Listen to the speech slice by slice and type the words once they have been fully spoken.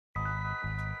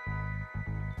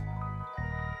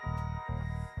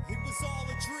was all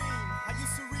a dream. I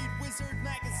used to read Wizard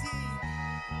magazine.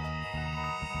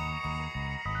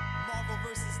 Marvel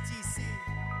vs. DC.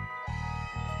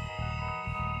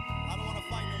 I don't want to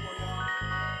fight no more, y'all.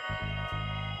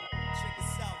 Check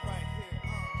this out right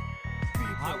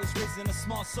here. I was raised in a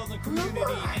small southern community.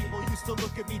 People used to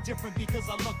look at me different because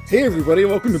I looked. Hey everybody,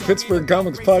 welcome to Pittsburgh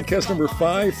Comics Podcast number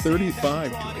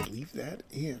 535. Did I leave that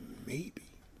in? Maybe.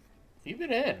 Leave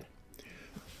it in.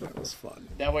 That was fun.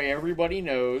 That way everybody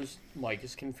knows Mike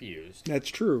is confused. That's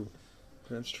true.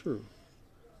 That's true.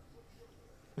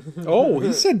 Oh,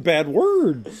 he said bad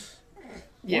words.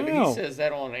 Yeah, but Wow. he says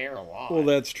that on air a lot. Well,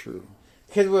 that's true.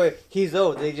 Because he's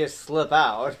old, they just slip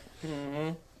out.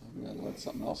 I'm gonna let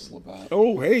something else slip out.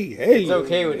 Oh, hey. It's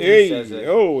okay when he Hey, says it.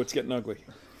 oh, it's getting ugly.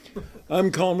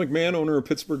 I'm Colin McMahon, owner of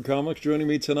Pittsburgh Comics. Joining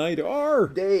me tonight are...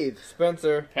 Dave.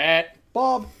 Spencer. Pat,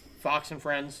 Bob, Fox and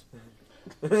Friends.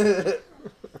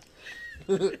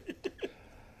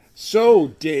 So,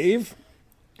 Dave,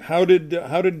 how did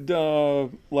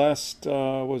last,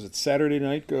 was it Saturday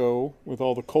night go with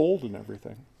all the cold and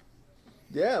everything?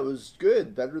 Yeah, it was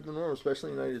good. Better than normal,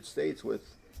 especially in the United States with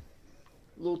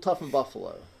a little tough in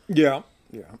Buffalo. Yeah.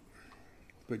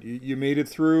 But you made it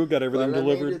through, got everything But I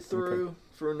delivered? made it through Okay.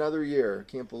 for another year.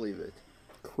 Can't believe it.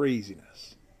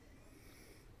 Craziness.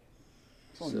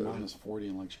 it's only So- minus 40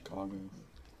 in like Chicago.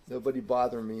 Nobody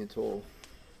bothered me until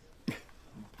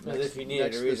As if you needed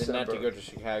next a reason not to December. go to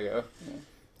Chicago.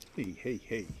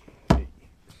 Hey.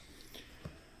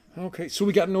 Okay, so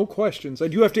we got no questions. I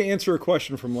do have to answer a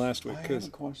question from last week. I have 'Cause-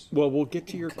 a question. well, we'll get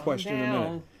to your Calm question in a minute.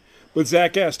 down. But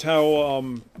Zach asked how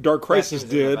Dark Crisis Questions in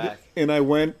the did, back. and I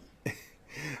went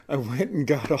and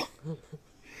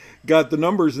got the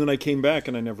numbers, and then I came back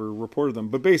and I never reported them.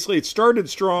 But basically, it started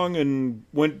strong and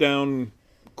went down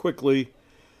quickly,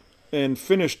 and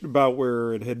finished about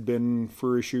where it had been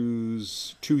for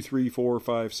issues 2, 3, 4,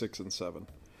 5, 6, and 7.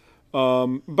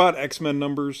 About X-Men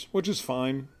numbers, which is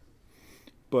fine.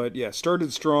 But yeah,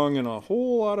 started strong, and a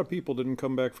whole lot of people didn't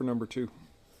come back for number 2.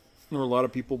 Or a lot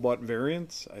of people bought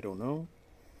variants. I don't know.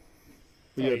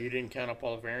 Oh, Yeah. you didn't count up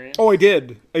all the variants? Oh, I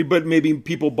did. But maybe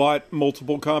people bought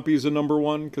multiple copies of number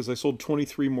 1, because I sold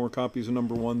 23 more copies of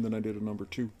number 1 than I did of number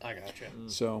 2. I gotcha.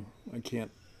 So I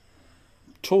can't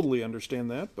totally understand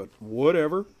that, but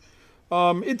whatever.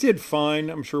 It did fine.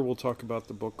 I'm sure we'll talk about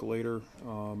the book later.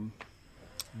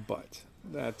 But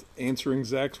that answering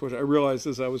Zach's question, I realized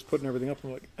as I was putting everything up,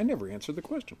 I'm like, I never answered the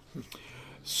question.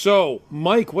 So,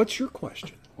 Mike, what's your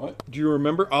question? What? Do you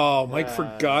remember? Oh, Mike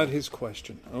forgot his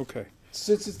question. Okay.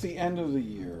 Since it's the end of the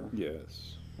year,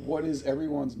 Yes. what is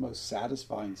everyone's most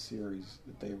satisfying series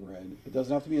that they've read? It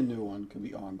doesn't have to be a new one. It can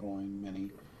be ongoing, many.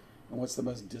 And what's the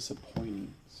most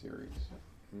disappointing series?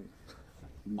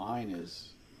 Mine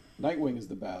is Nightwing is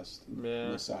the best, Yeah.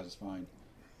 most satisfying.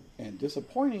 And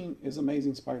disappointing is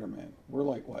Amazing Spider-Man. We're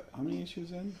like, what, how many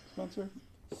issues in, Spencer?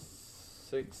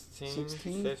 16,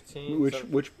 16? 15.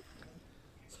 Which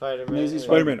Spider-Man. Amazing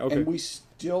Spider-Man, okay. And we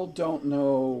still don't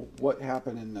know what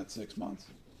happened in that 6 months.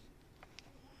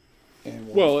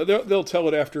 And Well, they'll tell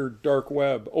it after Dark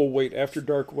Web. Oh, wait, after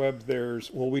Dark Web,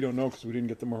 we don't know because we didn't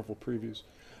get the Marvel previews.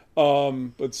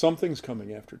 But something's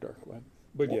coming after Dark Web.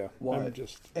 But yeah, what? I'm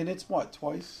just. And it's what,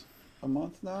 twice a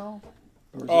month now?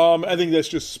 Or is I think that's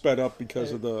just sped up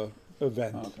because of the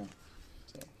event. Oh, okay.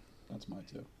 So that's my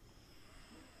two.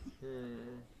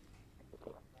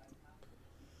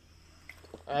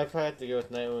 I'd probably have to go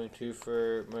with Nightwing 2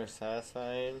 for most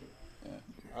satisfying. Yeah.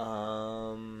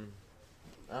 I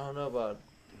don't know about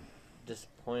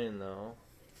disappointing though.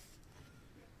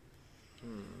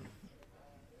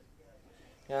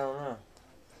 Yeah, I don't know.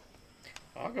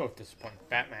 I'll go with this point.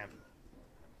 Batman.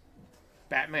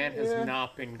 Batman has Yeah.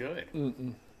 not been good.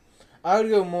 I would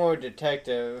go more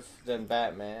detective than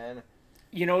Batman.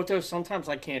 You know what, though? Sometimes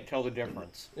I can't tell the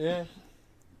difference. Yeah.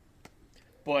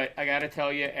 But I gotta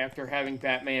tell you, after having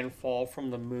Batman fall from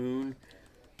the moon,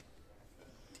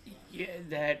 yeah,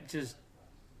 that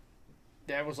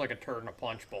was like a turd in a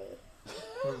punch bowl.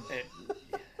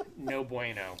 No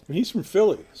bueno. He's from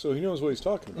Philly, so he knows what he's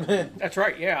talking about. That's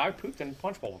right. Yeah, I pooped in a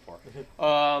punch bowl before.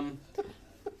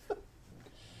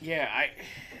 Yeah,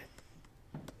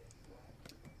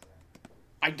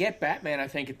 I get Batman, I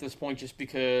think, at this point, just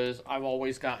because I've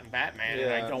always gotten Batman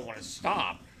and I Yeah. don't want to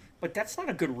stop. But that's not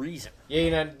a good reason. Yeah,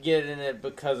 you're not getting it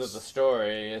because of the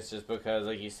story. It's just because,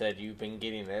 like you said, you've been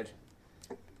getting it.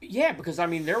 Yeah, because, I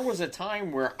mean, there was a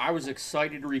time where I was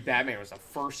excited to read Batman. It was the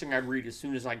first thing I'd read as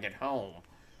soon as I get home.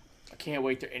 I can't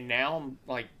wait to... And now I'm,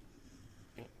 like,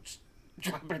 just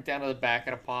dropping it down to the back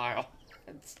of the pile.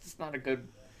 It's just not a good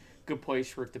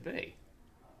place for it to be.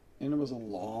 And it was a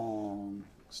long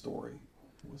story.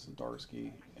 was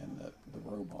Zdarsky and the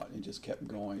robot, and just kept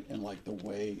going, and like the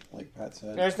way, like Pat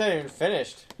said, No, it's not even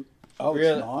finished. oh, really?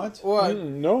 it's not. Well,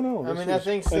 No. I this mean, that was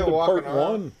thing's end still of walking part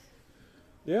around. one.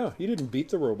 Yeah, he didn't beat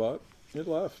the robot. It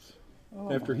left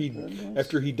Oh, after my he goodness.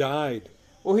 died.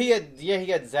 well, he got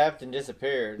zapped and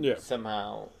disappeared Yeah.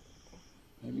 somehow.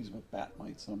 Maybe he's with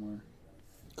Batmite somewhere.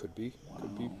 Could be.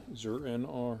 Could be Wow.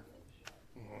 Zur-N-R.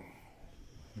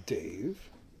 Dave?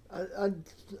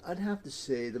 I'd have to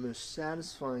say the most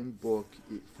satisfying book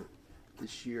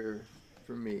this year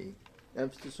for me,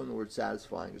 emphasis on the word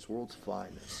satisfying, is World's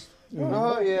Finest.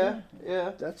 Oh yeah.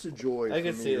 That's a joy. I for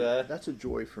can me see to- that. That's a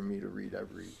joy for me to read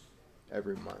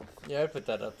every month. Yeah, I'd put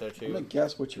that up there I'm gonna too.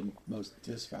 guess what your most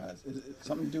disfaz. Is it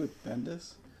something to do with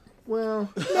Bendis? Well,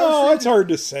 No, it's hard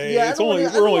to say. Yeah, I it's don't only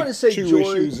wanna- I we're don't only wanna say 2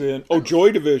 Joy. issues in. Oh,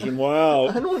 Joy Division! I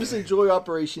Wow, don't want to say Joy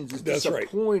Operations is That's right.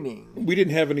 disappointing. we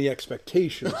didn't have any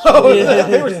expectations.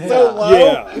 They were so low.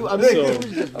 Yeah, I mean, so- it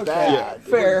was just bad.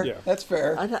 Fair. Yeah. That's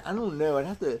fair. I don't know. I'd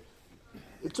have to.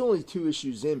 It's only 2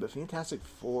 issues in, but Fantastic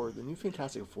Four, the new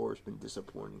Fantastic Four, has been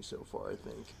disappointing so far. I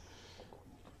think.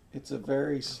 It's a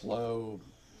very slow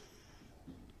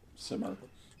simmer.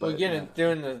 Well, But, again, yeah. it's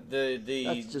doing the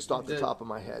That's just off the top of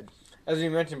my head. As we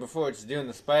mentioned before, it's doing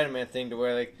the Spider-Man thing to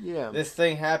where like Yeah. this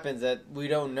thing happens that we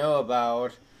don't know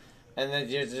about, and then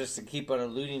just to keep on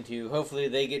alluding to. Hopefully,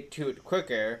 they get to it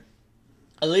quicker.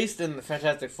 At least in the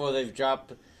Fantastic Four, they've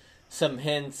dropped some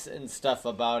hints and stuff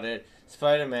about it.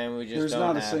 Spider-Man, we just There's don't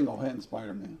not have. a single hint in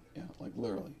Spider-Man. Yeah, like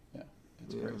literally. Yeah,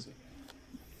 it's crazy.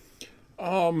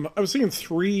 I was thinking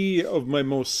 3 of my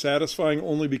most satisfying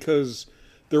only because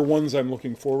they're ones I'm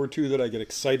looking forward to that I get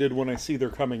excited when I see they're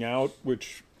coming out,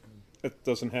 which it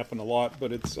doesn't happen a lot,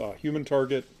 but it's Human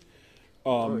Target,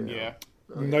 Yeah.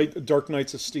 Dark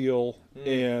Knights of Steel,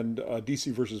 and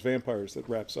DC versus Vampires that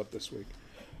wraps up this week.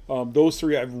 Those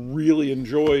 3 I've really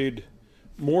enjoyed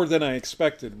more than I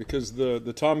expected because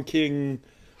the Tom King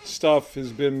stuff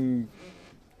has been,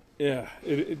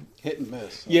 it Hit and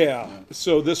miss. yeah.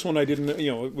 So this one I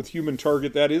didn't, with Human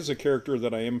Target, that is a character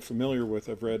that I am familiar with.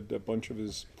 I've read a bunch of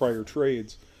his prior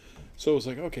trades. So I was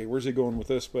like, okay, where's he going with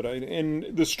this? And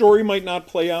the story might not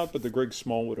play out, but the Greg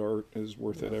Smallwood art is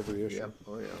worth it every issue. Yeah.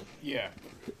 Oh yeah.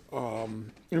 Yeah.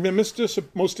 And the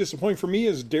most disappointing for me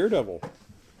is Daredevil.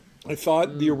 I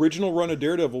thought the original run of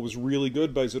Daredevil was really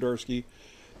good by Zdarsky.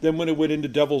 Then when it went into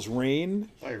Devil's Reign,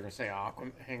 I thought you were gonna say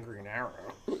Aquaman, Angry and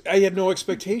Arrow. I had no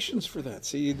expectations for that.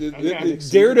 See, Okay.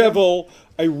 Daredevil,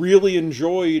 I really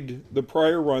enjoyed the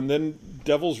prior run. Then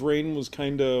Devil's Reign was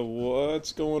kind of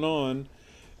what's going on,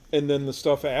 and then the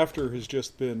stuff after has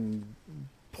just been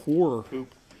poor.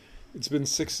 Poop. It's been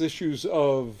 6 issues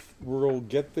of we'll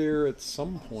get there at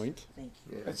some point.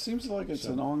 It seems like it's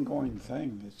an ongoing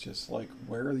thing. It's just like,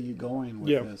 where are you going with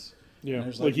Yeah. this? Yeah, And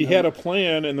there's, like he no- had a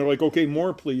plan, and they're like, okay,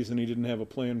 more please, and he didn't have a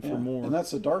plan for Yeah. more. And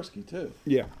that's Zdarsky too.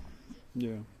 Yeah.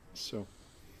 So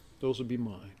those would be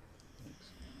mine.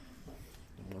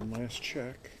 One last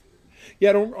check.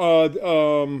 Yeah, I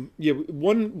don't. Yeah,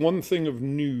 one thing of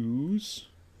news.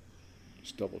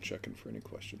 Just double checking for any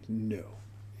questions. No.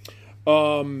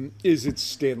 Is it's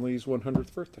Stanley's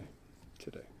 100th birthday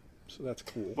today, so that's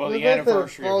cool. Well, the Well, that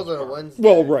anniversary falls of on a his birth. Wednesday.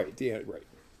 Well, right, yeah, right.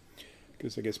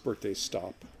 Because I guess birthdays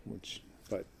stop, but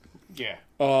Yeah.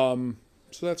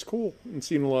 so that's cool. And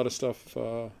seeing a lot of stuff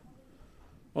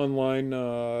online.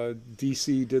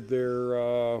 DC did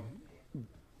their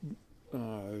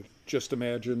Just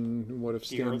Imagine What If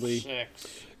Hero Stanley.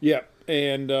 6. Yeah,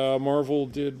 and Marvel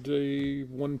did a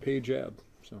 1-page ad.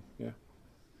 So yeah,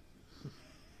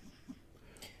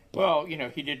 Well,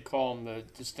 he did call them the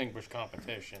distinguished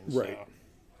competition. Right.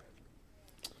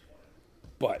 So.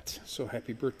 but so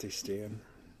happy birthday, Stan.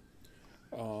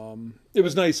 It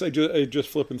was nice. I just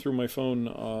flipping through my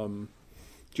phone.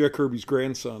 Jack Kirby's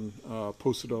grandson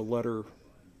posted a letter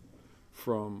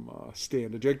from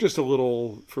Stan to Jack, just a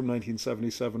little from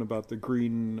 1977 about the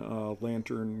Green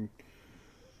Lantern,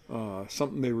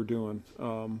 something they were doing.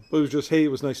 But it was just, hey, it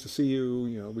was nice to see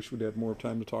you. I wish we'd had more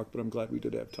time to talk, but I'm glad we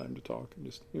did have time to talk. And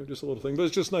just a little thing. But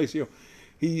it's just nice,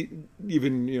 he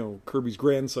even Kirby's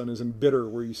grandson isn't bitter,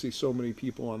 where you see so many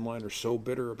people online are so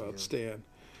bitter about Stan.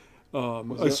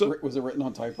 Was it written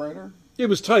on typewriter? It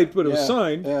was typed, but it was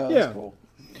signed. Yeah, that's cool.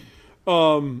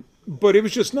 But it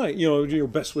was just nice,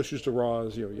 best wishes to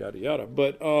Roz, yada yada.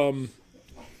 But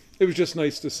it was just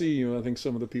nice to see, I think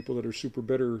some of the people that are super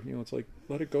bitter, it's like,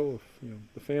 let it go.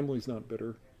 If the family's not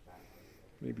bitter,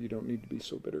 maybe you don't need to be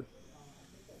so bitter.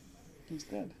 He's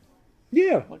dead.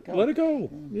 Yeah, go. let it go.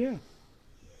 Yeah.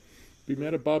 Be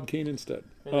mad at Bob Kane instead.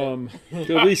 At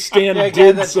least Stan Yeah,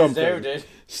 did that something. deserved it.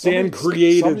 Stan Somebody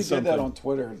created did something. that on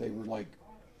Twitter. They were like,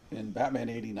 in Batman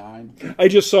 '89. I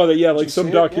just saw that. Yeah, like you some see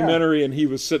it? Yeah. documentary, and he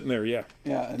was sitting there. Yeah,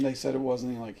 Yeah, and they said it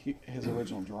wasn't like his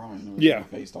original drawing. It was Yeah.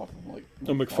 based off of like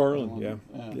oh, McFarlane.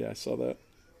 Yeah, I saw that.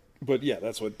 But yeah,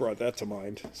 that's what brought that to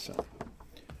mind. So,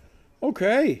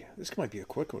 okay, this might be a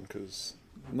quick one because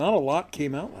not a lot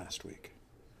came out last week.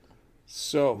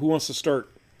 So, who wants to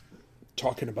start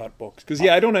talking about books? Because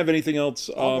I don't have anything else.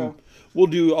 Okay.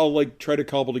 I'll like try to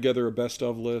cobble together a best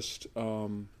of list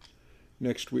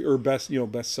next week, or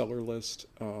bestseller list.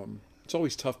 It's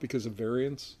always tough because of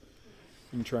variance.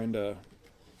 I'm trying to.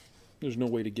 There's no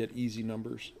way to get easy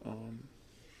numbers.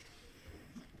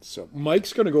 So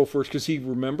Mike's going to go first because he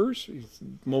remembers. He's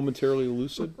momentarily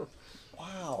lucid.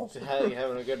 Wow. You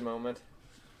having a good moment.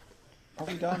 Are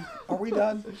we done? Are we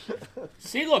done?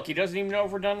 See, look, he doesn't even know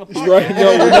if we're done with the podcast. Right?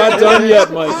 No, we're not done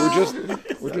yet, Mike.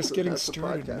 We're just getting That's the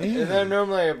started. podcast. Man. Is there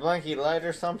normally a blanky light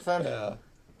or something? Yeah.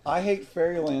 I Hate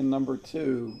Fairyland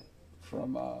 #2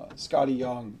 from Scotty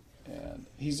Young, and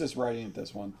he's just writing at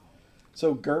this one.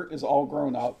 So Gert is all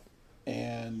grown up,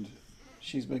 and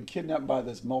she's been kidnapped by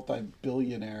this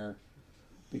multi-billionaire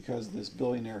because this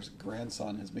billionaire's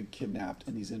grandson has been kidnapped,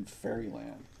 and he's in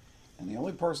Fairyland. And the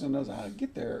only person who knows how to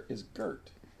get there is Gert.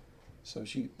 So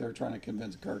they're trying to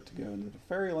convince Gert to go into the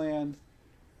Fairyland,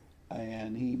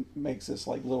 and he makes this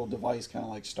like little device, kind of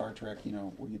like Star Trek,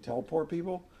 where you teleport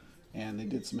people. And they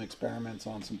did some experiments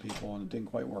on some people, and it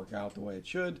didn't quite work out the way it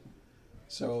should.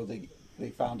 So they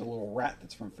found a little rat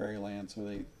that's from Fairyland, so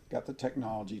they got the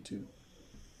technology to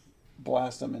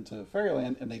blast them into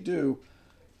Fairyland, and they do,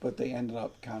 but they ended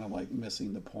up kind of like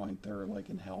missing the point. They're like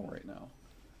in hell right now.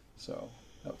 So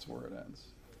that's where it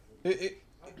ends.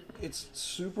 It's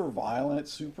super violent,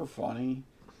 super funny,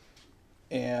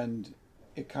 and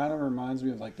it kind of reminds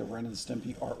me of like the Ren and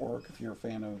Stimpy artwork, if you're a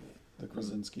fan of the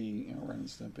Krasinski, Ren and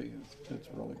Stimpy. It's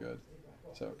really good.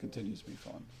 So it continues to be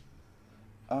fun.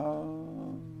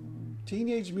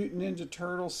 Teenage Mutant Ninja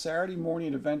Turtles Saturday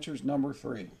Morning Adventures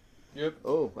 #3. Yep.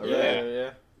 Oh, I read Yeah. it.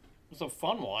 Yeah. It's a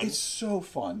fun one. It's so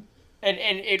fun. And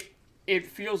it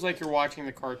feels like you're watching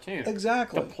the cartoon.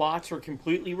 Exactly. The plots are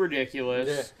completely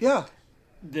ridiculous. Yeah.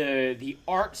 Yeah. The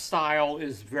art style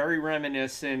is very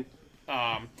reminiscent.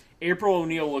 April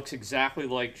O'Neil looks exactly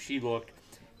like she looked.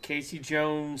 Casey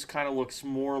Jones kind of looks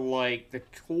more like the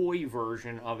toy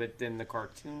version of it than the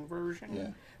cartoon version. Yeah.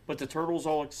 But the turtles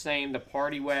all look the same. The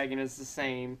party wagon is the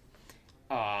same.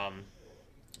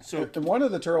 So And one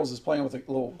of the turtles is playing with a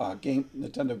little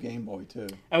Nintendo Game Boy too.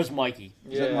 that was Mikey.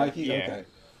 Is that Mikey? Yeah. Okay.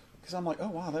 Because I'm like, oh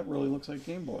wow, that really looks like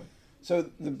Game Boy. So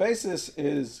the basis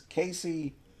is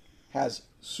Casey has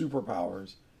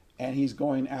superpowers, and he's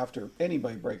going after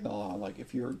anybody breaking the law. Like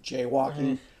if you're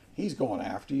jaywalking, he's going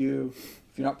after you.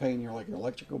 If you're not paying your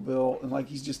electrical bill, and like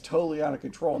he's just totally out of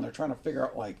control, and they're trying to figure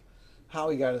out like how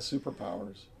he got his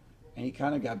superpowers, and he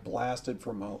kind of got blasted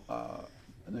from a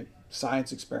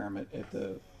science experiment at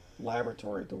the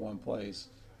laboratory at the one place.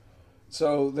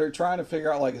 So they're trying to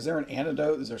figure out, like, is there an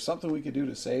antidote? Is there something we could do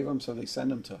to save him? So they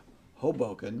send him to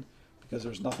Hoboken because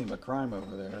there's nothing but crime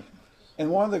over there. And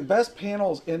one of the best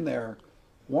panels in there,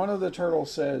 one of the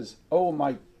turtles says, oh,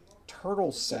 my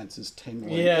turtle sense is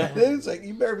tingling. Yeah. And it's like,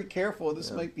 you better be careful. This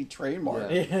might be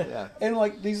trademarked. Yeah. And,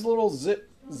 like, these little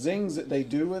zings that they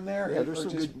do in there. Yeah, are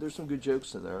there's some good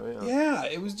jokes in there. Yeah. yeah,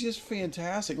 it was just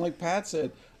fantastic. Like Pat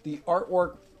said, the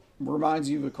artwork reminds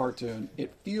you of a cartoon.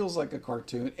 It feels like a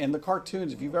cartoon. And the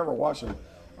cartoons, if you've ever watched them,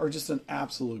 are just an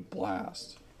absolute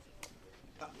blast.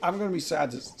 I'm going to be sad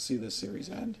to see this series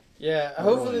end. Yeah,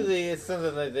 hopefully it's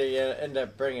something that they end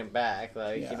up bringing back.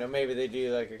 Like, Yeah. maybe they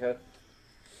do like a cut.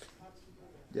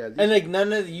 Yeah. And like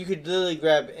none of you could literally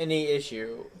grab any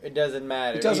issue. It doesn't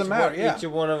matter. It doesn't matter, yeah. Each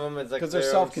one of them is like 'Cause they're their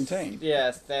own self-contained.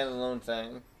 standalone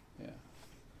thing.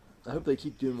 I hope they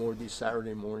keep doing more of these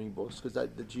Saturday morning books because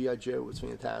the G.I. Joe was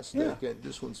fantastic. Yeah. And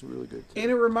this one's really good too.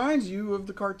 And it reminds you of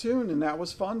the cartoon, and that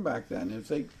was fun back then. If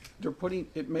they're putting,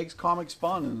 it makes comics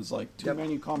fun, and it's like too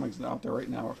many comics out there right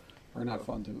now are not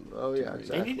fun to. Oh, yeah, to read.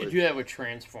 exactly. They need to do that with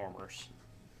Transformers.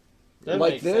 That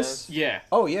Like makes this? sense. Yeah.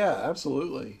 Oh yeah,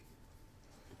 absolutely.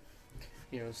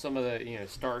 Some of the,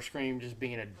 Starscream just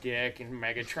being a dick and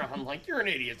Megatron like, you're an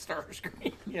idiot,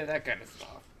 Starscream. Yeah, that kind of stuff.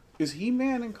 Is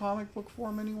He-Man in comic book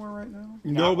form anywhere right now?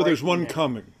 No, Not but there's right one now.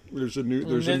 coming. There's a new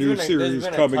There's series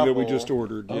been a coming that we couple. just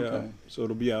ordered. Yeah, Okay. so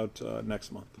it'll be out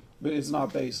next month. But it's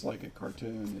not based like a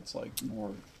cartoon. It's like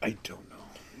more. I don't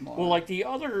know. Well, like the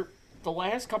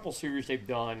last couple series they've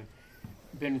done,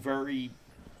 been very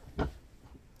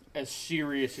as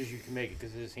serious as you can make it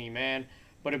because it's He-Man,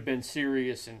 but have been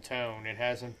serious in tone. It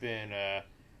hasn't been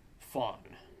fun.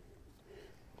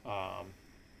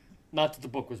 Not that the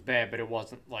book was bad, but it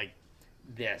wasn't like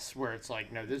this, where it's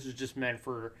like, no, this is just meant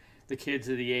for the kids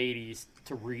of the 80s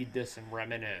to read this and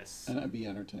reminisce. And I'd be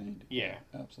entertained. Yeah.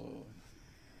 Absolutely.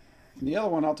 And the other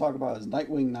one I'll talk about is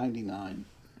Nightwing 99.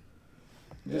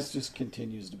 This just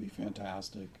continues to be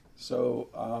fantastic. So,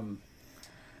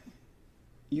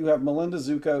 you have Melinda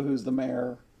Zuko, who's the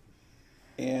mayor,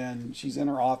 and she's in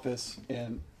her office,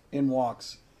 and in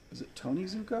walks, is it Tony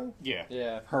Zuko? Yeah.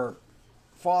 Yeah. Her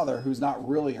father, who's not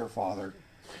really her father,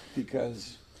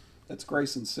 because it's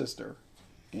Grayson's sister,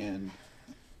 and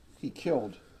he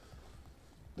killed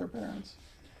their parents.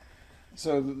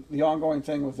 So the ongoing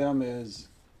thing with them is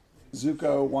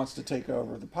Zuko wants to take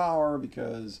over the power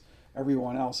because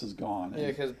everyone else is gone. Yeah,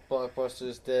 because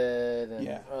Blockbuster's dead, and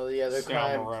Yeah. all the other Sal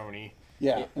crime. Maroni.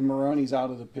 Yeah, and Maroni's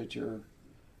out of the picture.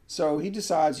 So he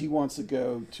decides he wants to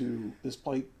go to this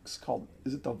place called,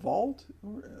 is it the Vault?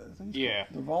 I think it's Yeah.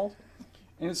 called the Vault.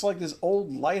 And it's like this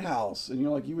old lighthouse, and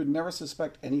you're like, you would never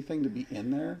suspect anything to be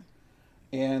in there.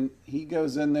 And he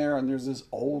goes in there, and there's this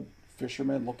old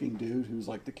fisherman-looking dude who's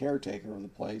like the caretaker of the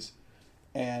place,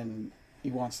 and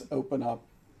he wants to open up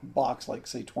a box like,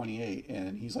 say, 28,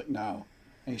 and he's like, no.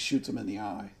 And he shoots him in the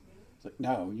eye. He's like,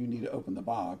 no, you need to open the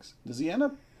box. Does he end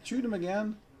up shooting him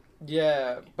again?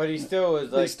 Yeah, but he still was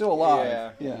But like he's still alive.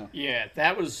 Yeah. Yeah. Yeah,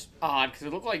 that was odd, because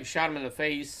it looked like he shot him in the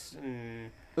face,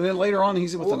 and... And then later on,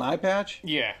 he's with an eye patch.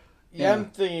 Yeah. Yeah,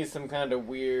 I'm thinking some kind of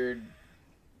weird,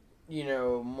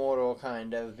 mortal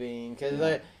kind of being, because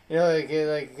like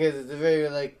because it's a very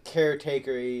like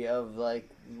caretakery of like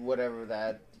whatever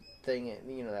that thing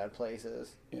that place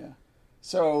is. Yeah.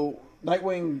 So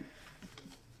Nightwing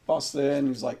busts in.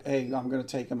 He's like, "Hey, I'm going to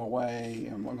take him away,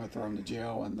 and I'm going to throw him to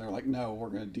jail." And they're like, "No, we're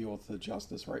going to deal with the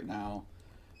justice right now."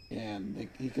 And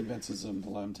he convinces them to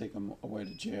let him take him away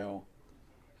to jail.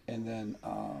 And then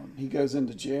he goes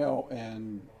into jail,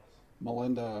 and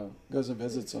Melinda goes and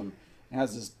visits him. And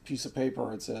has this piece of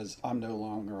paper. It says, "I'm no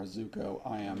longer a Zuko.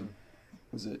 I am."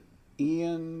 Was it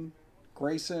Ian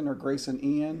Grayson or Grayson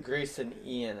Ian? Grayson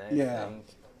Ian, I think.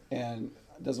 And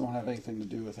it doesn't want to have anything to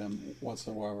do with him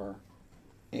whatsoever.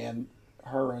 And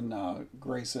her and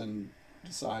Grayson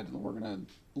decide we're going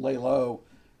to lay low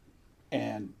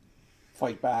and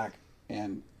fight back.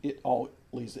 And it all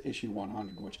leads to issue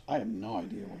 100, which I have no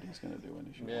idea what he's going to do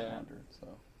in issue 100. So,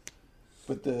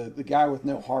 but the guy with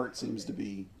no heart seems to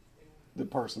be the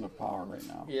person of power right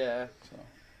now. Yeah.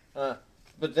 So.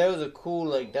 But there was a cool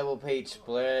like double page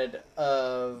spread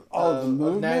of the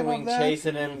movement Nightwing of that?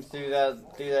 chasing him through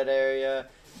that area,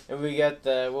 and we got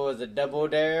the Double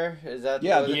Dare? Is that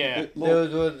Yeah,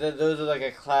 those are like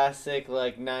a classic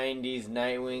like '90s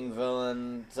Nightwing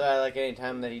villain. So I like any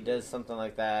time that he does something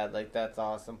like that. Like that's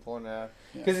awesome. Point out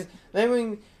because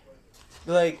Nightwing's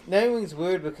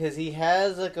weird because he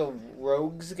has like a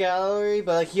rogues gallery,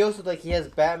 but like he also he has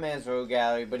Batman's rogue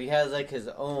gallery, but he has like his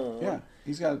own. Yeah,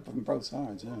 he's got it from both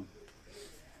sides, yeah.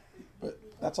 But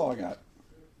that's all I got.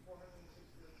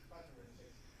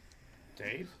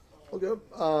 Dave? Okay.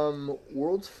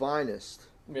 World's Finest,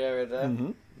 Yeah, right there.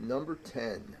 number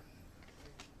 10.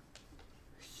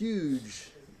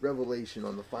 Huge revelation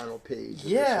on the final page. of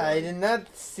this Yeah, I one. did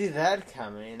not see that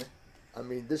coming. I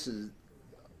mean, this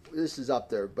is up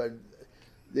there, but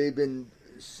they've been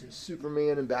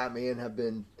Superman and Batman have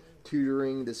been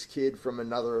tutoring this kid from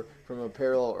a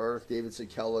parallel Earth, David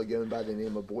Sakella, going by the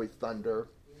name of Boy Thunder.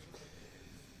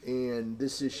 And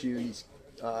this issue, he's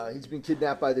been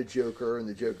kidnapped by the Joker, and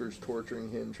the Joker's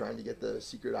torturing him, trying to get the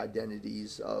secret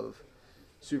identities of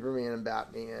Superman and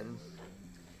Batman.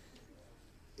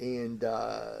 And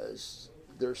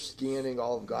they're scanning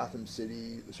all of Gotham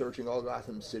City, searching all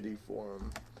Gotham City for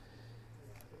him.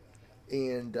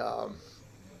 And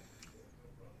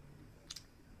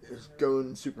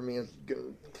Superman's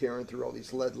tearing through all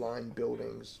these lead-lined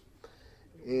buildings,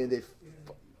 and they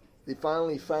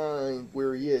finally find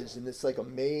where he is, and it's like a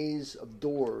maze of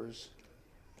doors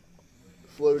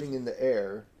floating in the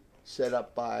air, set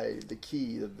up by the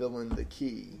villain, the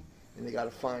Key, and they got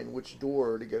to find which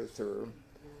door to go through.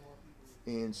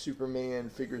 And Superman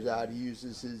figures out, he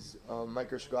uses his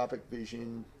microscopic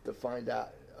vision to find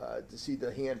out, to see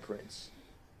the handprints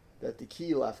that the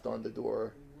Key left on the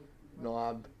door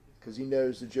knob, because he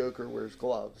knows the Joker wears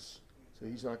gloves, so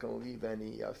he's not going to leave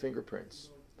any fingerprints.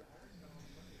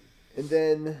 And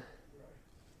then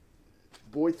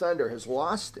Boy Thunder has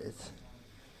lost it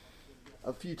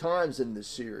a few times in this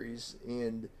series,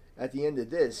 and at the end of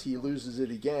this, he loses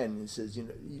it again and says,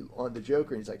 on the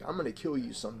Joker, and he's like, "I'm going to kill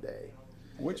you someday."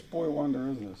 Which Boy Wonder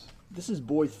is this? This is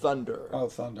Boy Thunder. Oh,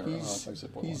 Thunder. He's I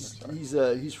said Boy Wonder,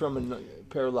 sorry. he's from a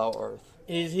parallel Earth.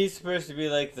 He's supposed to be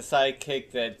like the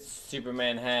sidekick that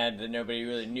Superman had that nobody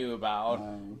really knew about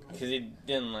because he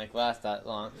didn't like last that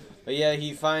long. But yeah,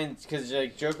 he finds because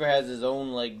like Joker has his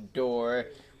own like door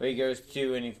where he goes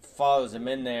to and he follows him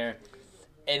in there,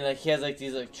 and like he has like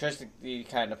these electricity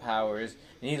kind of powers,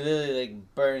 and he literally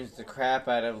like burns the crap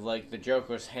out of like the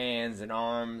Joker's hands and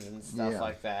arms and stuff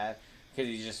like that because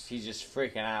he's just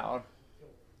freaking out.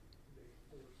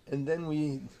 And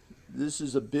then this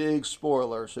is a big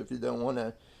spoiler, so if you don't want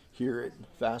to hear it,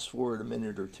 fast forward a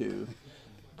minute or two.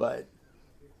 But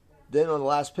then on the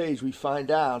last page, we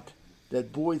find out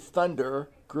that Boy Thunder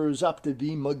grows up to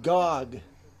be Magog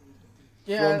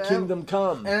from Kingdom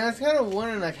Come. And I was kind of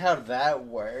wondering like how that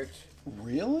worked.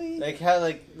 Really? Like how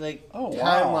like Oh,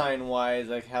 wow. timeline wise,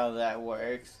 like how that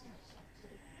works.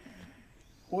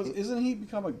 Well, isn't he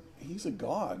he's a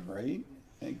god, right?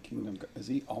 In Kingdom, is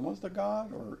he almost a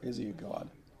god, or is he a god?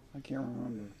 I can't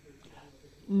remember.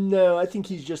 No, I think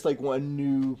he's just like one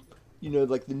new,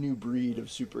 like the new breed of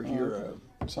superhero. Okay.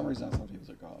 For some reason, I thought he was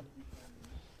a god.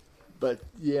 But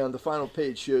yeah, on the final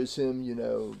page shows him,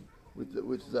 with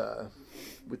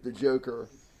the Joker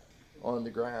on the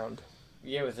ground.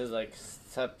 Yeah, with his like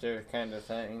scepter kind of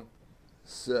thing.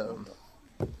 So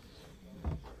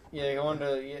Yeah, I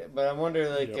wonder. Yeah, but I wonder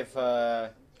like if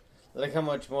like how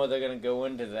much more they're gonna go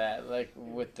into that, like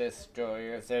with this story,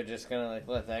 or if they're just gonna like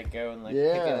let that go and like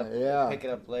pick it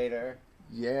up later.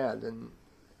 Yeah, then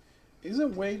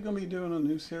Isn't Wade going to be doing a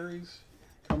new series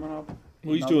coming up?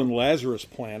 Well, he's doing Lazarus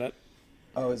Planet.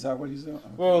 Oh, is that what he's doing? Okay.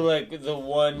 Well, like the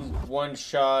one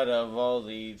shot of all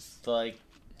these like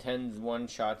 10 one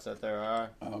shots that there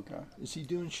are. Okay. is he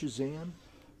doing Shazam?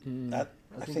 I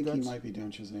think he that's- might be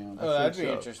doing Shazam. Oh, that'd be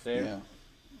so. interesting. Yeah.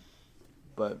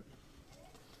 But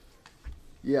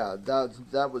yeah,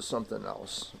 that was something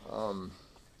else.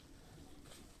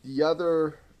 The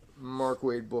other Mark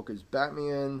Waid book is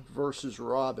Batman versus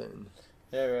Robin,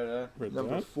 Yeah, right. Read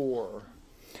number that. 4.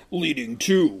 Leading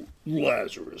to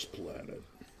Lazarus Planet.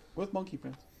 With Monkey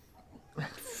Prince.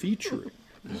 Featuring.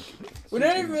 We're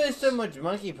not even really so much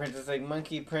Monkey Prince. It's like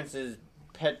Monkey Prince's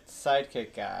pet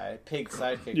sidekick guy, pig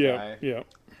sidekick Yeah, guy. yeah.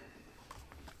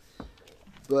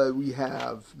 But we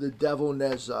have the Devil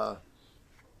Neza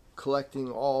collecting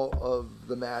all of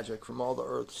the magic from all the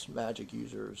Earth's magic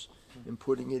users and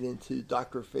putting it into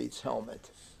Dr. Fate's helmet.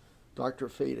 Dr.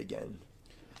 Fate again.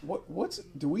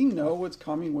 Do we know what's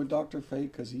coming with Dr.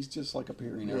 Fate? Because he's just like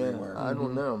appearing everywhere. I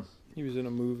don't know. He was in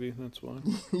a movie, that's why.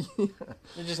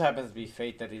 It just happens to be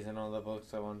fate that he's in all the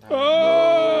books at one time.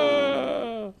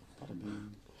 Ah!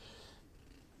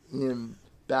 And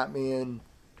Batman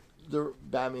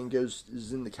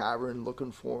is in the cavern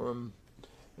looking for him,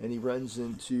 and he runs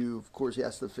into, of course, he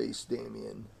has to face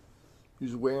Damian,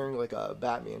 who's wearing like a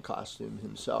Batman costume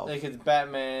himself. Like his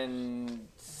Batman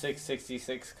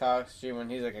 666 costume when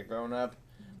he's like a grown up,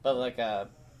 but like a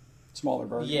Smaller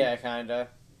version. yeah, kinda.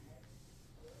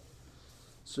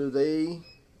 So they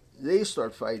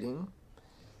start fighting,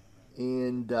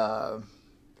 and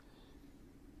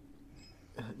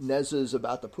Neza is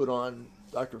about to put on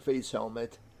Dr. Fate's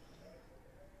helmet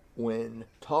when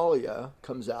Talia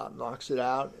comes out and knocks it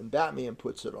out, and Batman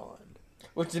puts it on.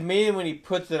 Which is amazing when he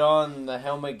puts it on, the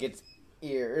helmet gets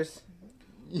ears.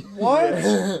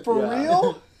 What? For Yeah.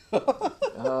 real?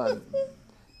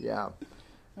 Yeah.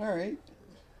 All right.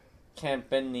 Can't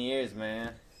bend the ears,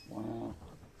 man. Wow.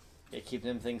 They keep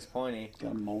them things pointy.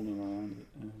 Got him molding around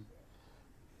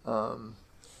it.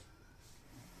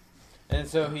 And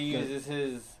so he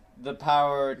uses the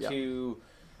power Yeah. to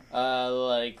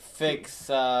like fix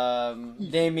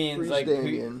Damian's frees like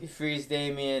Damian. frees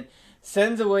Damian,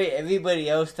 sends away everybody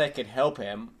else that could help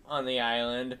him on the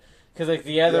island. Because like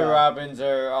the other Yeah. Robins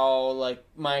are all like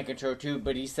mind control too,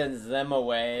 but he sends them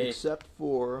away. Except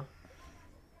for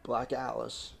Black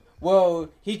Alice. Well,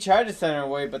 he tried to send her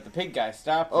away, but the pig guy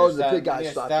stopped her. Oh, the big guy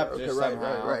yeah, stopped her. her Okay,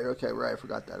 somehow. right. Okay, right. I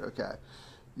forgot that. Okay.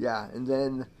 Yeah, and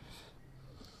then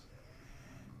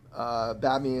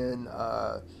Batman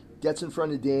gets in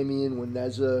front of Damian when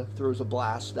Neza throws a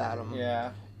blast at him.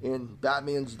 Yeah, And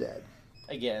Batman's dead.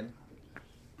 again.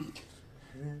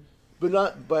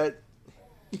 But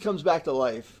he comes back to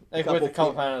life. Like with a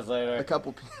couple panels later. A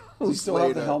couple Does he panels still later.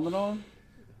 have the helmet on?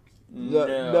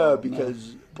 No,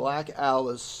 because Black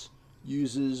Alice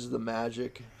uses the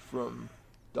magic from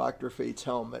Dr. Fate's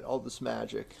helmet, all this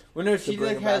magic, Well, no, to she bring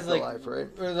like him has back like to life,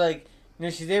 right? or like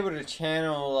she's able to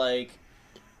channel like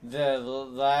the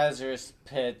Lazarus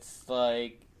pits,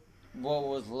 like what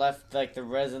was left, like the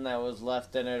resin that was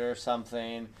left in it or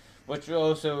something, which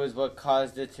also is what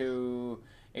caused it to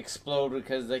explode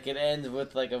because like it ends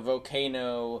with like a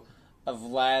volcano of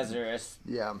Lazarus.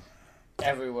 Yeah.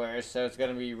 everywhere, so it's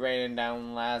gonna be raining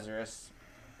down Lazarus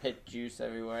pit juice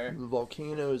everywhere. The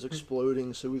volcano is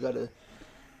exploding, so we got to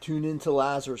tune into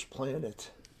Lazarus Planet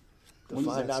to When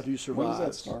does find that- out who survives. When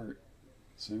does that start?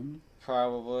 Soon?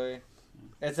 Probably.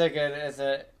 It's like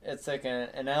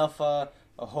an alpha,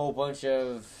 a whole bunch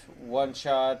of one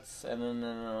shots, and then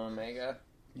an omega.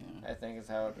 Yeah. I think is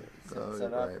how it's Oh, set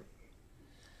you're up. right.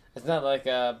 It's not like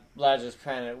Lazarus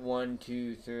Planet 1,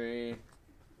 2, 3.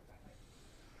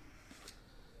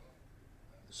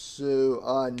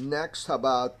 So next, how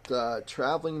about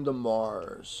traveling to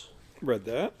Mars? Read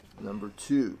that. Number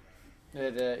 2.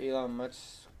 Did Elon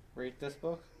Musk rate this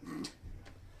book?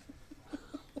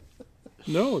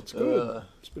 No, it's good. Uh,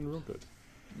 It's been real good.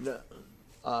 No,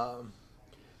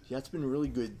 yeah, it's been really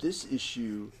good. This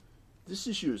issue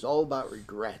is all about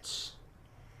regrets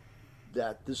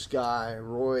that this guy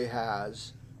Roy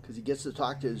has, because he gets to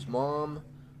talk to his mom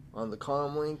on the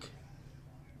comlink,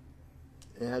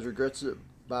 and has regrets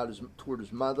about toward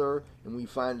his mother, and we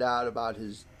find out about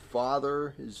his father,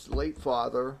 his late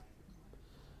father,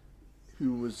 he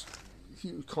was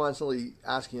constantly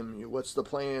asking him, "What's the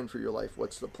plan for your life?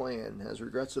 What's the plan?" Has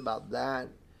regrets about that.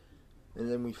 And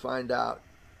then we find out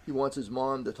he wants his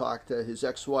mom to talk to his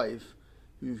ex-wife,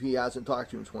 who he hasn't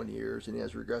talked to in 20 years, and he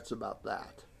has regrets about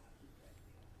that.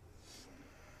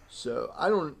 So I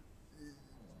don't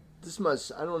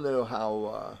know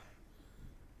how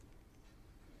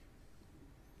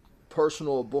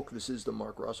personal a book this is to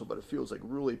Mark Russell, but it feels like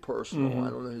really personal. Mhm. I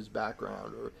don't know his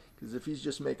background, or because if he's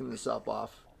just making this up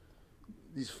off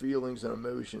these feelings and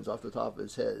emotions off the top of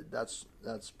his head, that's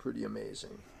pretty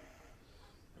amazing.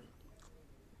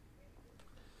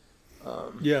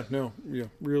 Yeah,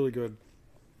 really good.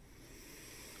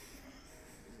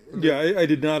 Yeah, I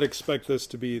did not expect this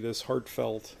to be this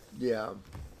heartfelt. Yeah.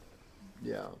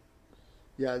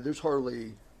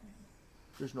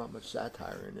 There's not much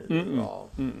satire in it at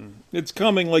all. It's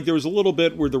coming. Like there was a little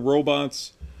bit where the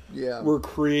robots Yeah, were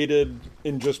created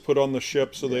and just put on the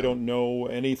ship so they Yeah. don't know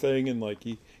anything, and like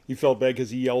he felt bad because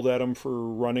he yelled at him for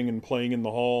running and playing in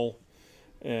the hall,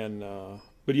 and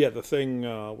but yeah, the thing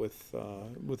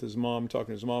with his mom, talking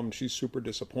to his mom, and she's super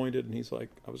disappointed, and he's like,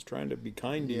 I was trying to be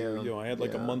kind to Yeah, you, I had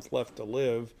like a yeah. month left to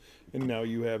live, and now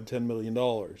you have $10 million,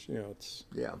 it's.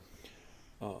 yeah,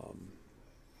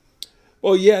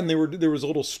 Well, yeah, and there was a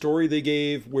little story they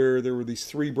gave where there were these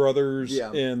 3 brothers,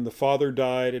 Yeah. and the father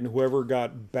died, and whoever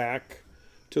got back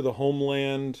to the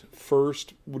homeland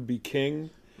first would be king.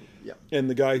 yeah, And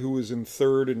the guy who was in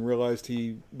third and realized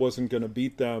he wasn't going to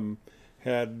beat them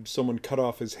had someone cut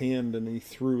off his hand, and he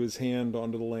threw his hand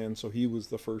onto the land, so he was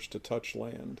the first to touch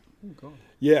land. Oh, God.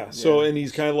 Yeah, so, Yeah. and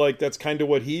he's kind of like, that's kind of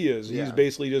what he is. He's Yeah.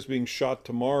 basically just being shot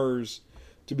to Mars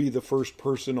to be the first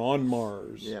person on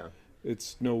Mars. yeah.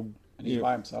 It's no... And he's you know,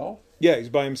 by himself? yeah, he's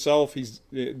by himself. He's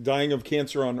dying of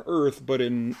cancer on Earth, but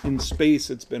in space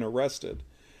it's been arrested.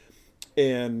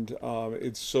 And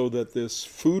it's so that this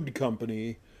food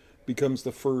company becomes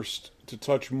the first to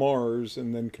touch Mars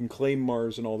and then can claim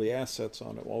Mars and all the assets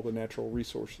on it, all the natural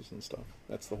resources and stuff.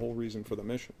 That's the whole reason for the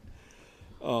mission.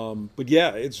 But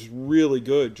yeah, it's really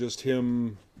good. Just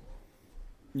him,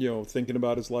 thinking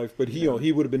about his life. But he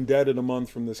would have been dead in a month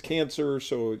from this cancer.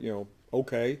 So,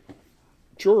 okay.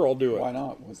 Sure, I'll do it. Why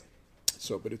not?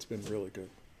 So, but it's been really good.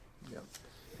 Yeah.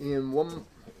 And one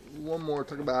more,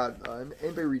 talk about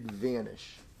anybody read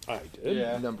Vanish? I did.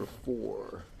 Yeah. Number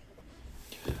 4.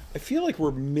 I feel like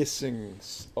we're missing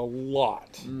a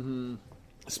lot. Mm-hmm.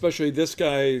 Especially this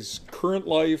guy's current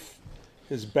life,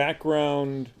 his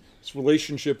background, his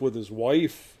relationship with his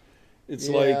wife. It's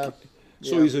Yeah.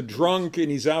 so Yeah. he's a drunk and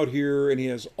he's out here and he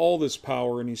has all this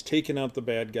power and he's taking out the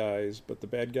bad guys, but the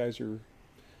bad guys are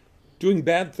doing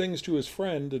bad things to his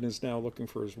friend and is now looking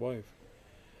for his wife.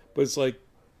 But it's like,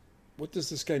 what does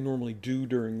this guy normally do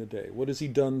during the day? What has he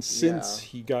done since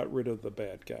he got rid of the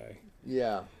bad guy?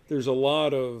 Yeah, There's a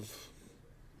lot of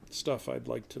stuff I'd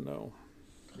like to know.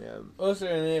 yeah, Also,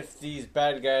 and if these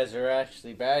bad guys are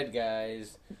actually bad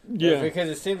guys. Yeah. Because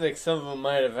it seems like some of them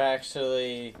might have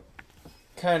actually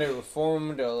kind of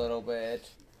reformed a little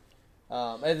bit.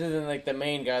 Other than like the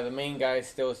main guy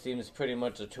still seems pretty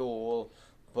much a tool.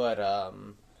 But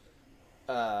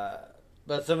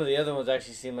some of the other ones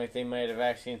actually seem like they might have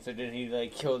actually. So did he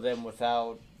like kill them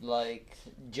without like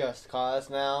just cause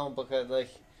now? Because like,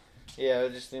 yeah,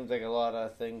 it just seems like a lot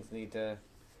of things need to.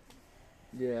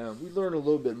 yeah. We learn a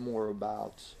little bit more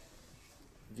about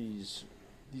these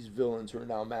villains who are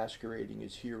now masquerading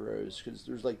as heroes, because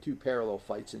there's like 2 parallel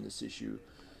fights in this issue.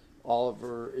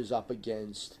 Oliver is up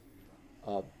against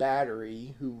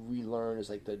Battery, who we learn is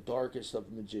like the darkest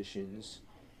of magicians,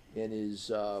 and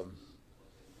is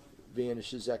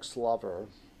Vanish's ex-lover,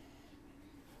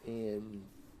 and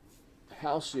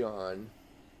Halcyon,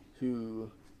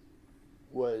 who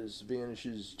was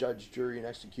Vanish's judge, jury, and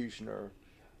executioner,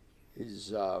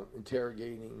 is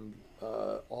interrogating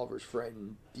Oliver's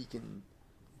friend Deacon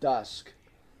Dusk,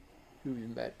 who we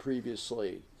met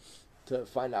previously, to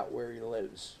find out where he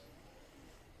lives.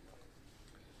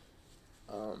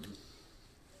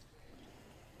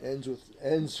 Ends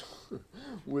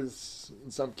with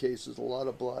in some cases a lot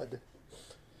of blood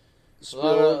A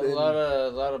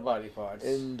lot of body parts.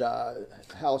 and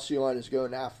Halcyon is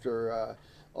going after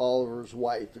Oliver's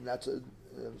wife, and that's the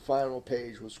final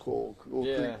page was cool.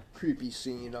 Yeah. Creepy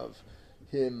scene of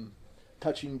him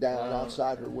touching down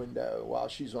outside her window while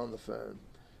she's on the phone.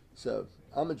 So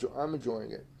I'm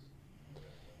enjoying it,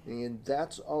 and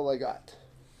that's all I got.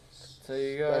 So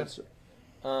you got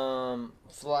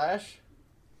Flash.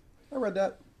 I read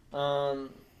that.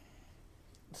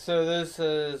 So this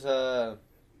is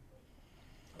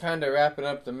kind of wrapping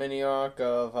up the mini arc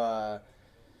of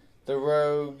the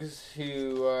Rogues,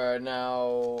 who are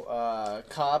now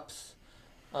cops.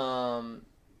 Because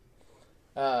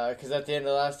at the end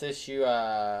of the last issue,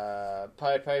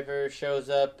 Pied Piper shows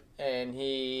up, and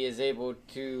he is able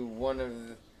to, one of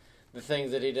the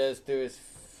things that he does through his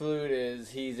flute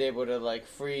is he's able to like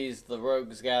freeze the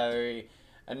Rogues Gallery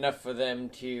enough for them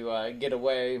to get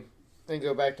away and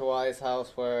go back to Wise's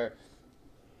house, where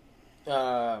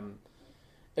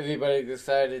everybody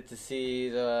decided to see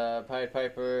the Pied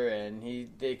Piper, and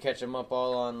they catch him up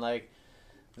all on like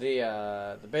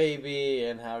the baby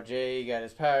and how Jay got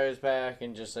his powers back,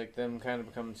 and just like them kind of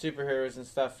becoming superheroes and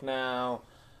stuff now.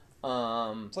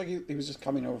 It's like he was just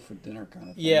coming over for dinner kind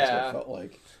of thing. Yeah. That's what it felt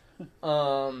like.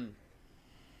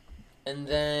 And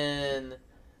then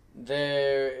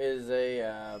there is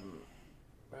a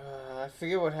I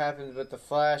forget what happens, but the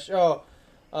Flash.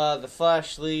 The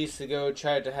Flash leaves to go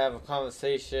try to have a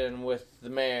conversation with the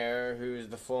mayor, who's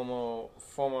the former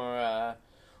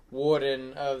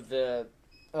warden of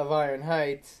Iron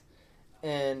Heights,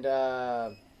 and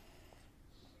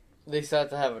they start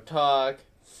to have a talk,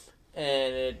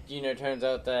 and it turns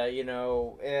out that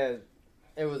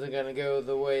it wasn't gonna go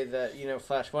the way that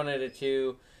Flash wanted it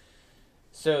to.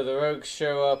 So the Rogues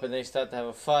show up and they start to have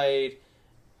a fight,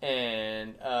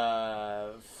 and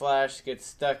Flash gets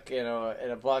stuck in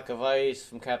a block of ice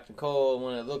from Captain Cold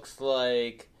when it looks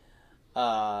like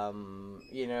that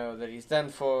he's done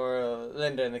for.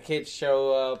 Linda and the kids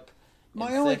show up.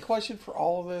 My only question for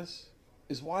all of this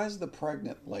is, why is the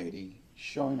pregnant lady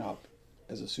showing up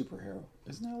as a superhero?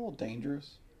 Isn't that a little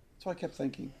dangerous? That's what I kept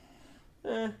thinking.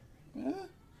 Yeah.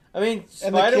 I mean,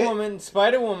 Spider-Woman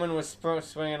was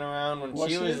swinging around when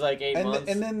she was like 8 months.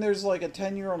 And then there's like a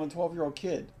 10-year-old and a 12-year-old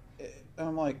kid. And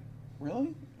I'm like,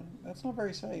 really? That's not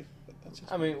very safe.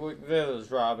 I mean, there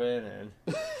was Robin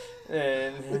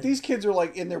and but these kids are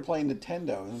like in there playing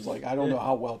Nintendo, and it's like, I don't know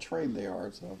how well trained they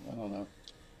are, so I don't know.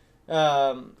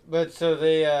 But so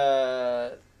they,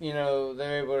 they're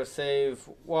able to save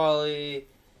Wally,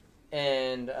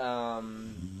 and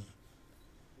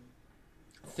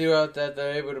throughout that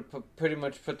they're able to pretty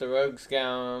much put the Rogues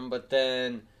down. But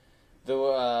then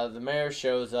the mayor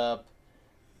shows up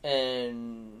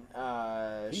and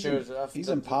he's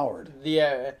empowered.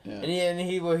 Yeah. And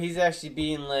he's actually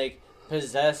being like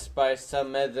possessed by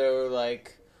some other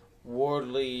like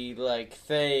worldly like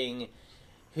thing,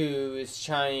 who is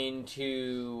trying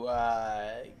to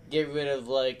get rid of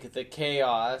like the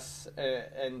chaos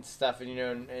and stuff,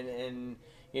 and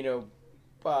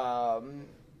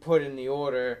put in the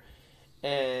order.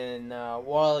 And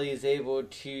Wally is able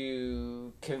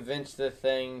to convince the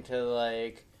thing to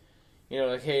like,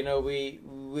 hey, no, we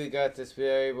got this. We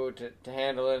are able to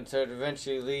handle it. And so it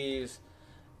eventually leaves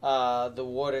the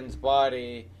warden's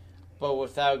body, but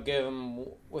without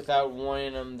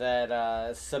warning him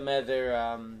that some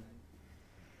other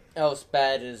else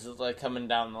bad is like coming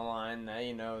down the line.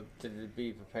 That to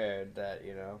be prepared. That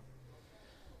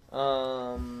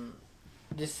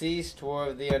Deceased, War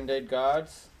of the Undead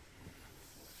Gods.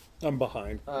 I'm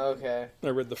behind. Okay. I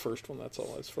read the first one. That's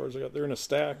all as far as I got. They're in a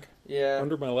stack. Yeah.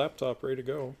 Under my laptop, ready to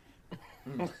go.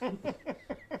 But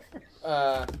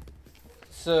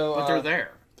they're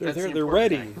there. They're That's there. the They're important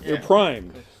ready. thing. They're Yeah.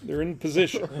 primed. They're in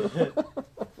position.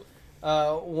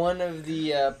 One of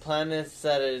the planets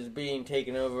that is being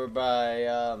taken over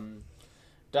by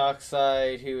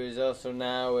Darkseid, who is also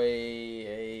now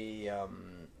a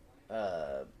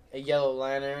Yellow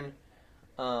Lantern,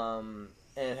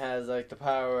 and has like the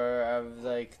power of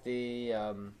like the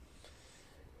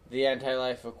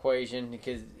anti-life equation,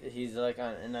 because he's like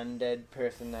an undead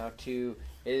person now too.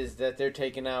 Is that they're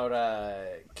taking out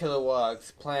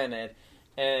Kilowog's planet,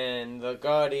 and the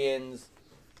Guardians,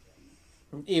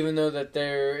 even though that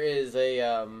there is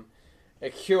a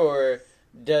cure,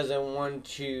 doesn't want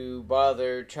to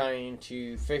bother trying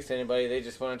to fix anybody. They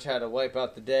just want to try to wipe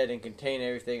out the dead and contain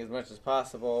everything as much as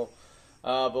possible.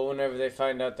 But whenever they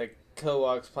find out that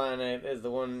Kilowog's planet is the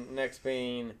one next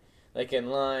being like in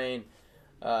line,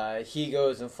 he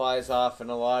goes and flies off, and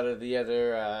a lot of the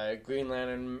other Green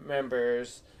Lantern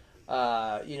members,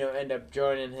 end up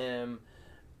joining him,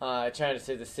 trying to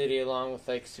save the city along with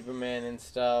like Superman and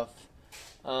stuff.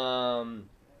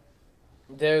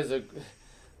 There's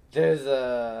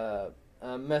a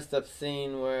messed up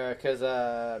scene where, because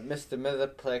Mr.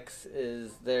 Metaplex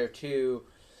is there too,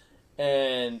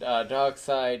 and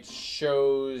Darkseid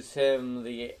shows him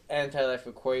the anti-life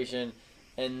equation,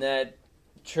 and that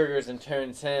triggers and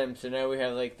turns him. So now we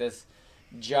have like this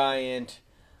giant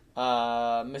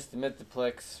Mr.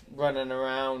 Metaplex running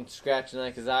around, scratching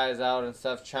like his eyes out and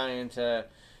stuff, trying to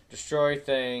destroy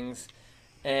things,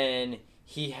 and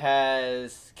he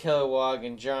has Kilowog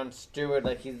and John Stewart,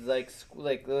 like he's like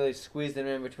literally squeezed them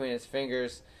in between his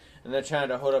fingers, and they're trying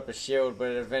to hold up a shield, but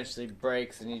it eventually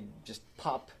breaks, and he just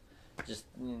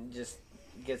just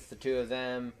gets the two of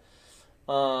them,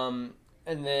 and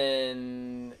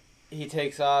then he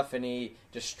takes off and he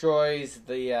destroys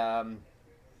the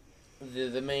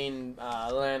main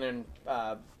lantern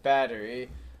battery,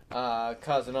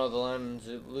 causing all the lanterns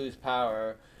to lose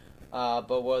power.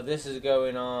 But while this is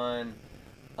going on,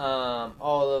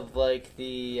 all of like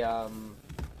the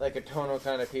like Atonal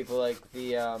kind of people, like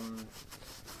the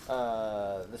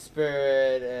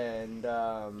Spirit and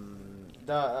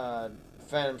the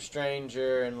Phantom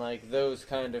Stranger and like those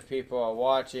kind of people are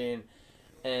watching,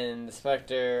 and the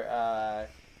Spectre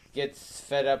gets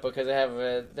fed up because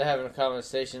they're having a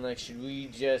conversation like, should we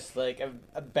just like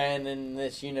abandon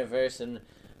this universe and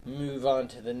move on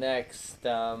to the next?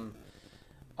 But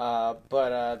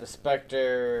the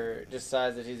Spectre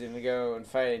decides that he's going to go and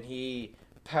fight, and he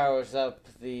powers up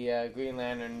the Green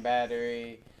Lantern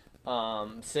battery,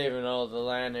 saving all the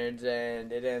lanterns,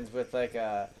 and it ends with like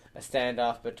a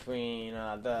standoff between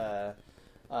the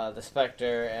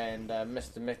Spectre and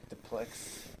Mr.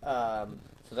 Metaplex.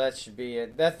 So that should be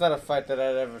it. That's not a fight that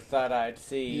I'd ever thought I'd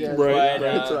see. Yeah, Right,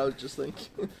 that's what I was just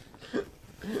thinking.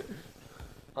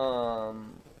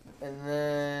 And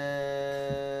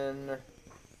then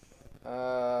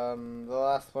the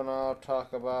last one I'll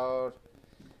talk about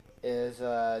is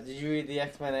did you read the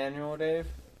X-Men Annual, Dave?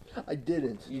 I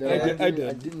didn't. You No, did? I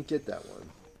didn't get that one.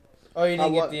 Oh, you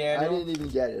didn't How get the Annual? I didn't even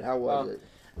get it. How was it?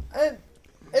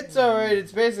 It's alright.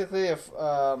 It's basically a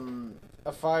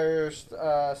fire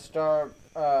star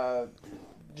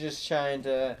just trying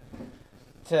to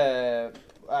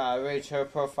raise her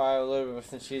profile a little bit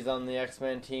since she's on the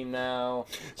X-Men team now.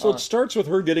 So it starts with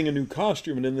her getting a new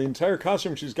costume, and in the entire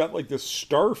costume, she's got like this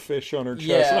starfish on her chest.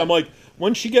 Yeah. And I'm like,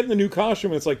 when's she getting the new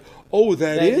costume? It's like, oh,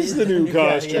 that is the new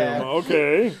costume. yeah.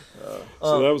 Okay.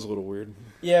 So that was a little weird.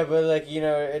 Yeah, but like,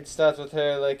 it starts with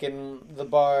her like in the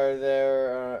bar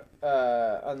there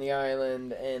on the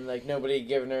island, and like nobody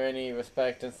giving her any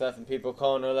respect and stuff, and people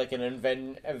calling her like an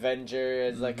Avenger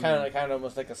is like kind of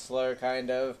almost like a slur kind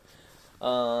of.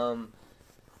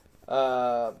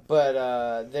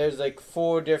 But there's like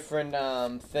 4 different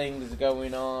things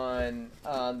going on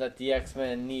that the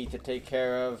X-Men need to take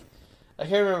care of. I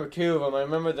can't remember 2 of them. I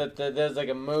remember that there's like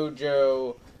a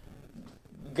Mojo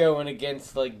going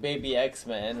against like baby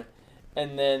X-Men,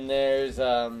 and then there's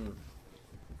this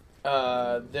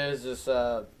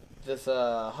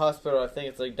hospital, I think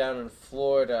it's like down in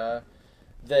Florida,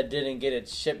 that didn't get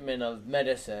its shipment of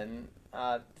medicine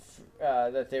that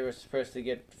they were supposed to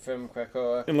get from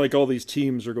Krakoa. And like all these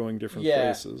teams are going different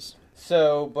places.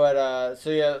 So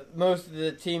most of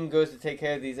the team goes to take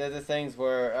care of these other things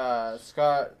where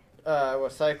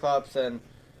Cyclops and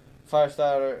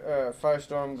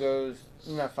Firestorm goes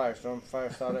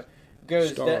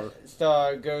goes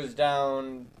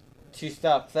down to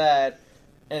stop that,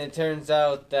 and it turns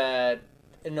out that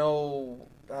an old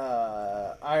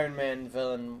Iron Man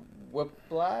villain,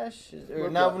 Whiplash?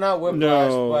 Not Whiplash,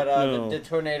 No, but no. the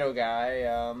tornado guy.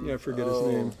 Yeah, I forget his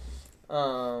name.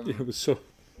 It was so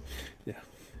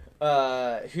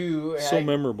Who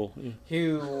memorable. Yeah.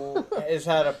 who has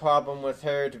had a problem with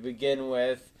her to begin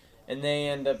with, and they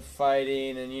end up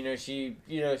fighting, and she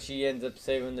ends up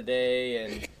saving the day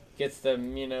and gets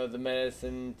them the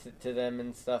medicine to them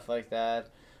and stuff like that.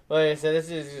 But like I said, this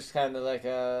is just kind of like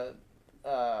an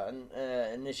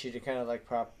issue to kind of like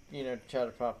try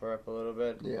to prop her up a little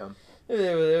bit. Yeah.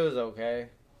 It was okay.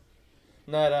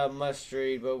 Not a must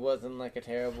read, but wasn't like a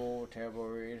terrible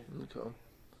read. Okay.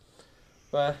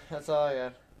 But that's all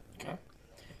I got.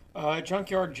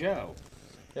 Junkyard Joe.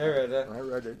 Yeah, I read that. I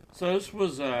read it. So this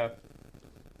was a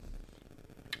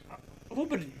little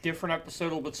bit of different episode, a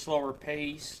little bit slower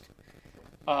paced.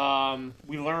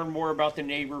 We learned more about the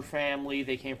neighbor family.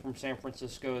 They came from San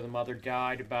Francisco. The mother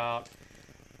died about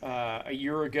a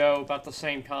year ago, about the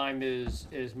same time as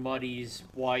Muddy's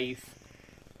wife.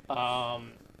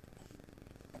 Kind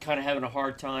of having a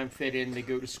hard time fit in. They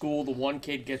go to school. The one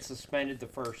kid gets suspended the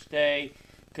first day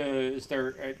because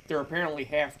they're apparently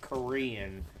half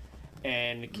Korean,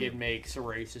 and the kid makes a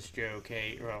racist joke.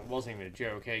 Hey, well, it wasn't even a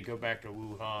joke. Hey, go back to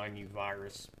Wuhan, you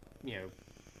virus.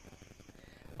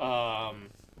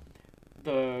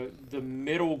 The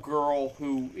middle girl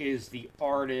who is the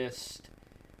artist,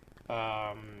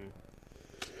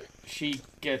 she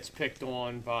gets picked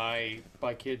on by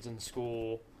kids in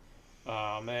school.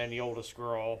 And the oldest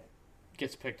girl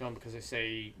gets picked on because they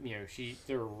say, she's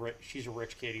a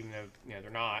rich kid, even though, they're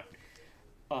not.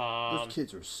 Those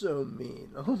kids are so mean.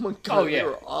 Oh my god, Oh, yeah. they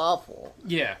were awful.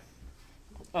 Yeah.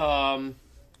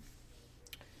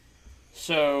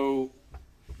 So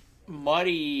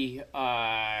Muddy,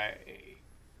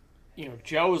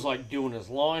 Joe was like doing his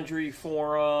laundry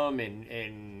for him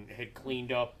and had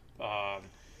cleaned up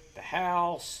the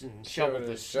house and shoveled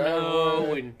the his snow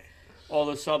driveway. and all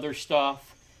this other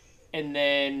stuff. And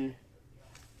then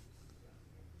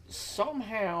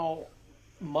somehow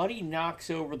Muddy knocks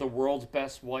over the world's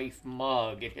best wife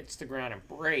mug. It hits the ground and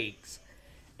breaks.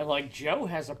 And like Joe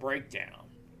has a breakdown,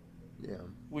 Yeah,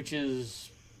 which is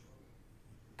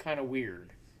kind of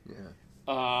weird.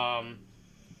 yeah.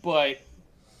 But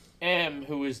M,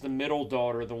 who is the middle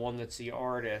daughter, the one that's the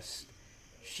artist,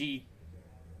 she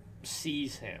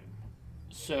sees him.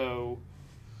 So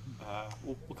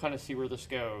we'll kind of see where this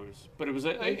goes. But it was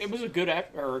a good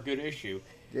a good issue.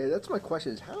 Yeah, that's my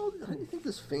question. Is how do you think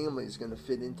this family is going to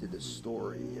fit into this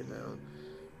story?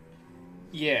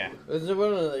 Yeah. Is there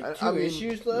one of like two I mean,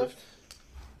 issues left?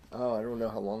 Oh, I don't know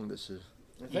how long this is.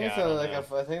 I think Yeah, it's I don't like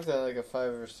know. I think it's like a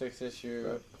 5 or 6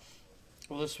 issue.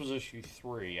 Well, this was issue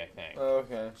 3, I think. Oh,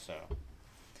 okay. So.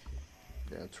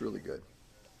 Yeah, it's really good.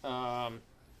 All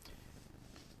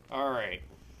right.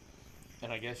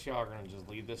 And I guess y'all are going to just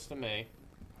leave this to me.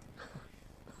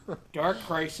 Dark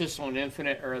Crisis on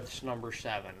Infinite Earths number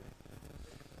 7.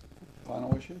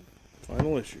 Final issue?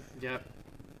 Final issue. Yep.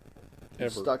 Ever.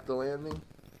 Stuck the landing?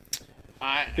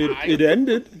 It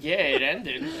ended. Yeah, it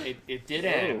ended. It did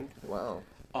end. Oh,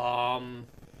 wow.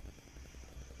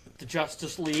 The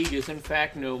Justice League is in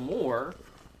fact no more.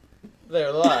 They're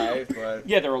alive, but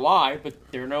Yeah, they're alive,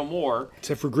 but they're no more.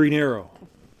 Except for Green Arrow.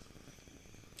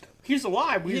 He's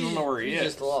alive. We don't know where he he's is.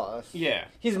 just lost. Yeah.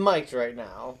 He's mic'd right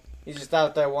now. He's just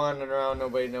out there wandering around.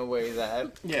 Nobody know where he's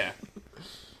at. Yeah.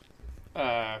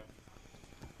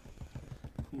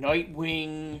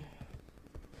 Nightwing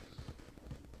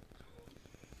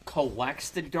collects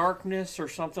the darkness or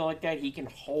something like that. He can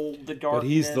hold the darkness. But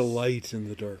he's the light in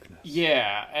the darkness.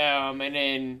 Yeah, and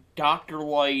then Dr.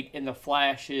 Light and the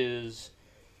Flashes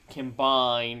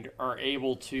combined are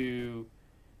able to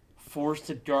force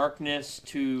the darkness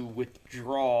to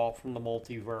withdraw from the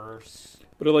multiverse.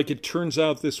 But it turns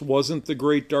out this wasn't the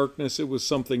Great Darkness; it was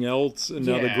something else, and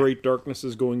now the Yeah. Great Darkness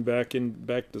is going back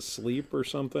to sleep or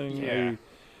something. Yeah.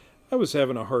 I was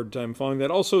having a hard time following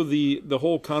that. Also, the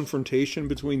whole confrontation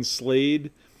between Slade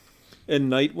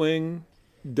and Nightwing,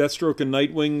 Deathstroke and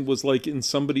Nightwing, was like in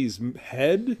somebody's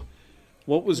head.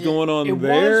 What was going on It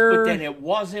there? was, but then it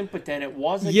wasn't, but then it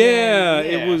was again. Yeah,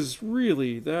 Yeah. it was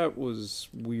really, that was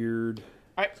weird.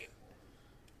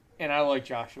 And I like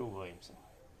Joshua Williamson.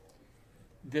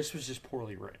 This was just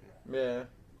poorly written. Yeah.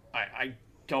 I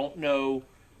don't know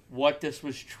what this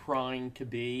was trying to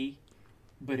be,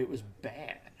 but it was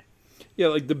bad. Yeah,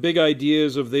 like the big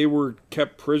ideas of they were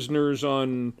kept prisoners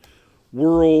on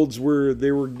worlds where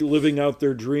they were living out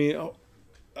their dream. Oh,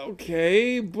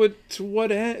 okay, but to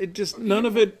what end? It just none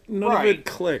of it Right.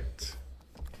 clicked.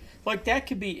 Like, that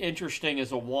could be interesting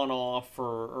as a one-off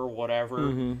or whatever,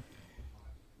 Mm-hmm.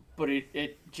 but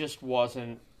it just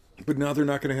wasn't. But now they're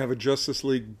not going to have a Justice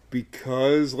League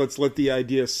because let's let the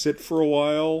idea sit for a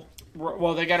while.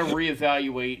 Well, they got to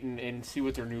reevaluate and see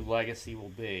what their new legacy will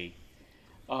be.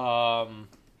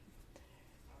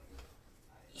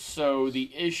 So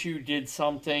the issue did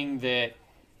something that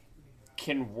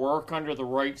can work under the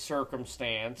right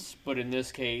circumstance, but in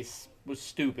this case was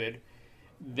stupid.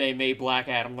 They made Black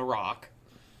Adam the Rock.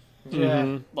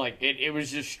 Yeah. Like, it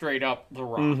was just straight up the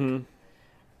Rock.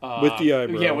 With the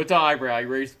eyebrow. Yeah, with the eyebrow. He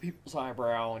raised people's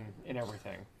eyebrow and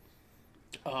everything.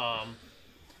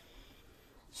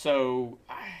 So,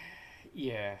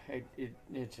 Yeah, it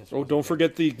just. Oh, wasn't don't good.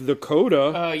 forget the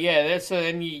coda. Yeah, that's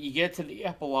then you get to the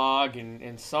epilogue,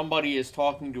 and somebody is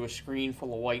talking to a screen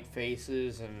full of white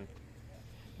faces, and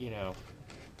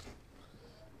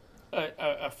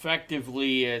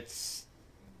effectively it's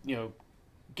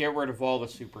get rid of all the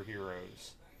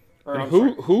superheroes. Or And I'm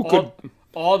who sorry, could?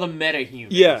 all the metahumans?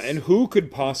 Yeah, and who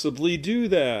could possibly do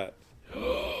that?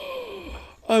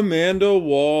 Amanda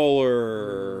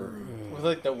Waller. With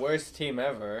like the worst team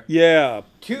ever. Yeah,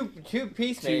 Two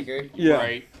Peacemaker. yeah.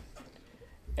 Right.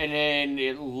 And then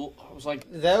it was like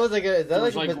That was like is that There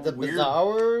was, like the weird-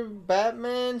 bizarre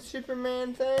Batman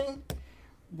Superman thing?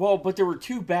 well, but there were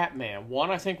two Batman.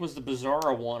 One I think was the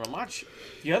Bizarro one. I'm not sure.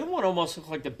 The other one almost looked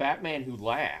like the Batman who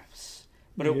laughs,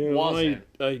 but it Yeah, wasn't.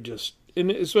 I just,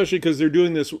 and especially because they're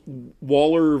doing this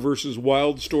Waller versus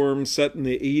Wildstorm set in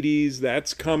the 80s.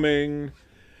 That's coming.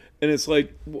 And it's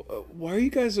like, why are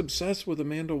you guys obsessed with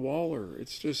Amanda Waller?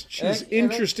 It's just, she's And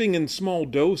interesting in small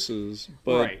doses.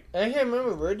 But Right. I can't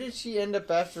remember where did she end up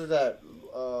after that.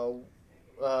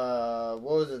 What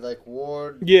was it like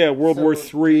World War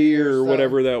III or something.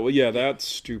 whatever that was. Yeah, that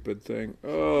stupid thing.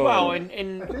 Oh. Well, I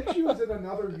and think she was in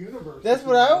another universe. That's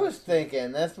what I was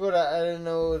thinking. That's what I didn't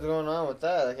know what was going on with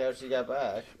that. Like how she got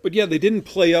back. But yeah, they didn't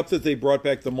play up that they brought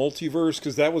back the multiverse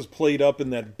because that was played up in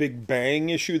that Big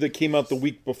Bang issue that came out the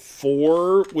week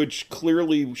before, which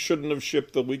clearly shouldn't have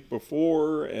shipped the week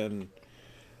before. And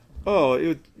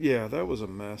that was a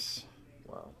mess.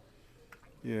 Wow.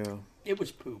 Yeah, it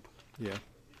was poop. yeah.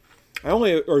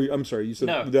 I'm sorry, you said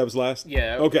No. that was last?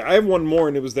 Yeah. Okay, I have one more,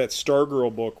 and it was that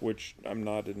Stargirl book, which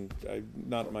not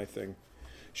my thing.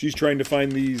 She's trying to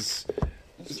find these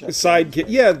sidekick.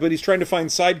 Yeah, but he's trying to find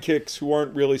sidekicks who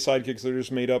aren't really sidekicks. They're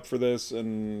just made up for this,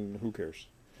 and who cares?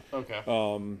 Okay.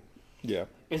 Yeah,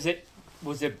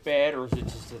 Was it bad or is it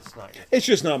just it's not? it's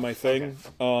just not my thing.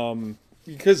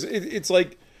 Because it's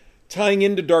like tying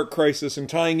into Dark Crisis and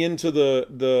tying into the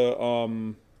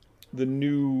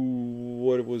new,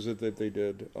 what was it that they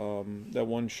did? That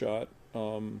one shot.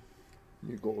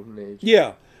 New Golden Age.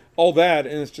 Yeah, all that,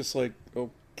 and it's just like,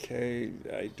 okay,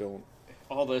 I don't.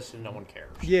 All this and no one cares.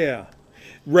 Yeah,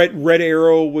 Red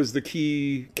Arrow was the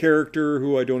key character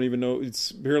who I don't even know.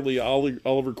 It's apparently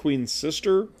Oliver Queen's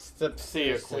sister.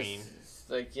 Thea Queen.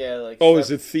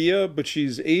 Is it Thea? But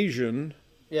she's Asian.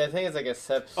 Yeah, I think it's like a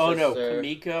stepsister. Oh no,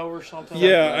 Kamiko or something.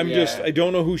 Yeah, like that? I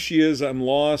don't know who she is. I'm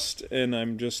lost, and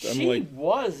She like,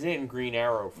 was in Green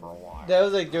Arrow for a while. That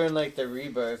was like during like the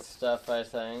rebirth stuff, I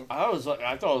think. I thought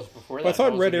it was before that. I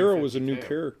thought That Red in Arrow was a new 52.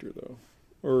 character though,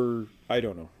 or I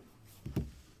don't know.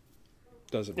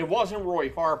 Doesn't It wasn't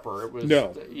Roy Harper. It was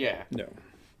No. Yeah. No.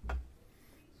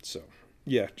 So,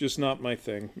 yeah, just not my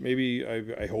thing. Maybe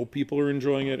I hope people are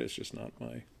enjoying it. It's just not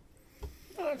my.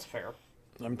 No, that's fair.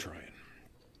 I'm trying.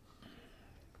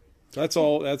 That's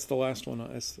all. That's the last one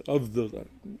that I've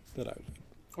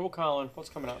Well, Colin, what's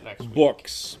coming out next week?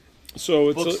 books.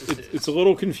 So Books it's a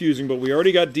little confusing, but we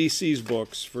already got DC's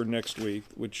books for next week,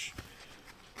 which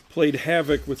played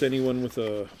havoc with anyone with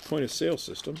a point of sale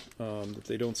system. That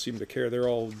they don't seem to care. They're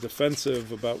all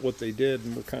defensive about what they did,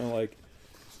 and we're kind of like,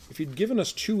 if you'd given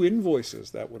us 2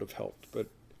 invoices, that would have helped. But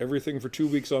everything for 2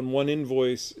 weeks on one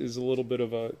invoice is a little bit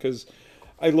of a, because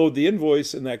I load the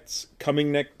invoice and that's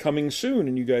coming soon,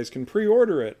 and you guys can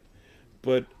pre-order it,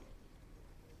 but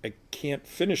I can't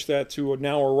finish that to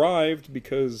now arrived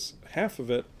because half of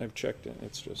it I've checked in.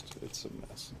 It's a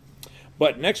mess.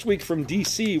 But next week from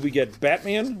DC, we get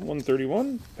Batman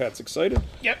 131. Pat's excited.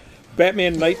 Yep.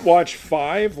 Batman Night Watch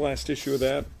 5, last issue of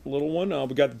that little one.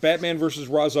 We got Batman versus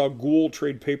Ra's al Ghul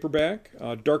trade paperback.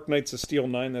 Dark Knights of Steel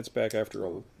 9, that's back after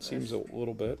seems a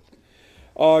little bit.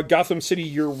 Gotham City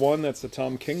Year 1, that's the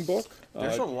Tom King book.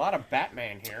 There's a lot of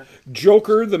Batman here.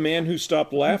 Joker, The Man Who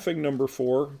Stopped Laughing, number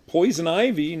 4. Poison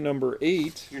Ivy, number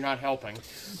 8. You're not helping.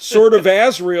 Sword of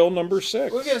Azrael, number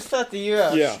 6. We're gonna start the year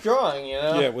out Yeah. strong, you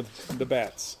know. Yeah, with the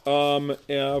bats.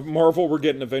 Marvel, we're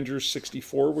getting Avengers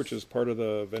 64, which is part of the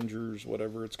Avengers,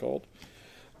 whatever it's called.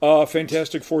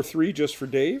 Fantastic Four 3, just for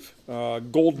Dave.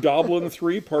 Gold Goblin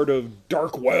 3, part of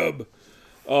Dark Web.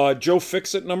 Joe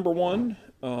Fixit, number 1.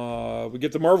 We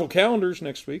get the Marvel calendars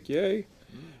next week, yay.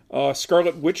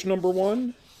 Scarlet Witch, number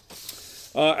 1.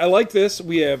 I like this.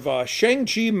 We have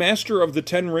Shang-Chi, Master of the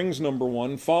Ten Rings, number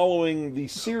 1, following the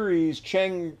series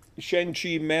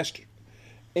Shang-Chi Master...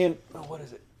 and what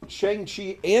is it?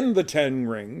 Shang-Chi and the Ten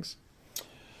Rings.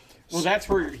 Well, that's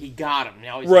where he got him.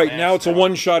 Now he's Right, now it's a master.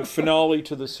 one-shot finale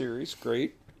to the series.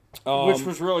 Great. Which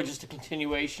was really just a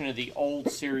continuation of the old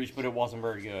series, but it wasn't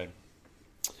very good.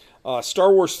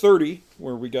 Star Wars 30,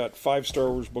 where we got 5 Star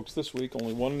Wars books this week,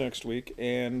 only 1 next week.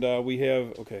 And we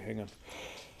have... Okay, hang on.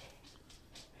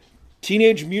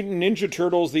 Teenage Mutant Ninja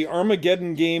Turtles, The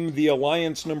Armageddon Game, The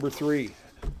Alliance #3.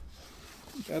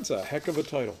 That's a heck of a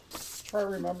title. Try to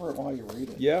remember it while you read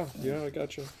it. Yeah, I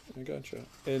gotcha.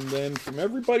 And then from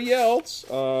everybody else,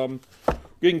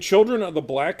 getting Children of the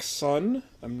Black Sun.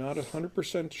 I'm not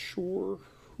 100% sure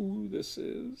who this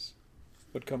is.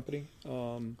 What company?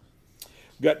 We've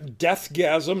got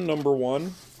Deathgasm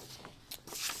 #1.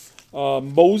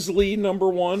 Mosley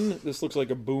 #1. This looks like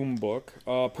a Boom book.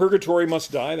 Purgatory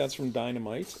Must Die. That's from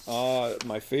Dynamite.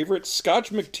 My favorite, Scotch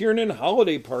McTiernan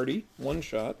Holiday Party. One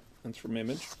shot. That's from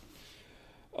Image.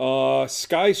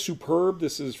 Sky Superb.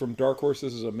 This is from Dark Horse.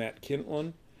 This is a Matt Kint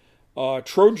one.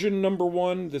 Trojan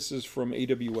 #1. This is from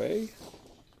AWA.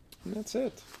 And that's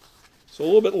it. So a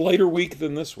little bit lighter week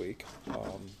than this week.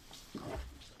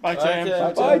 Bye,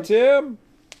 Tim. Bye, Tim.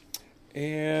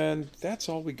 And that's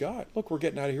all we got. Look, we're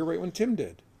getting out of here right when Tim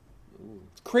did.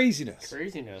 Craziness.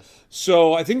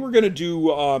 So I think we're going to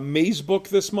do May's book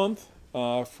this month,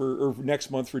 or next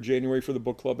month for January for the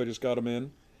book club. I just got him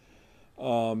in.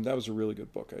 That was a really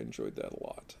good book. I enjoyed that a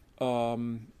lot.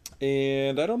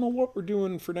 And I don't know what we're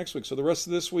doing for next week. So the rest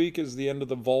of this week is the end of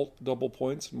the Vault double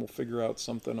points, and we'll figure out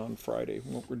something on Friday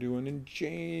what we're doing in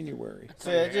January.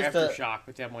 So just Aftershock,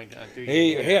 but that might do.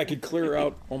 Hey, I could clear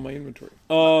out all my inventory.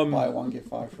 Buy one, get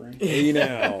 5 free. Hey,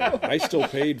 now I still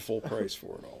paid full price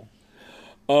for it all.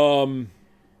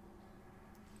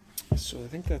 So I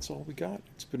think that's all we got.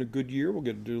 It's been a good year. We'll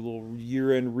get to do a little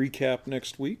year-end recap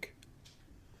next week.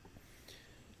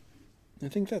 I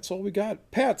think that's all we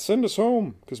got. Pat, send us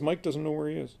home, because Mike doesn't know where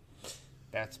he is.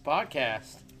 That's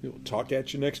podcast. We'll talk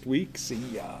at you next week. See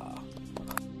ya.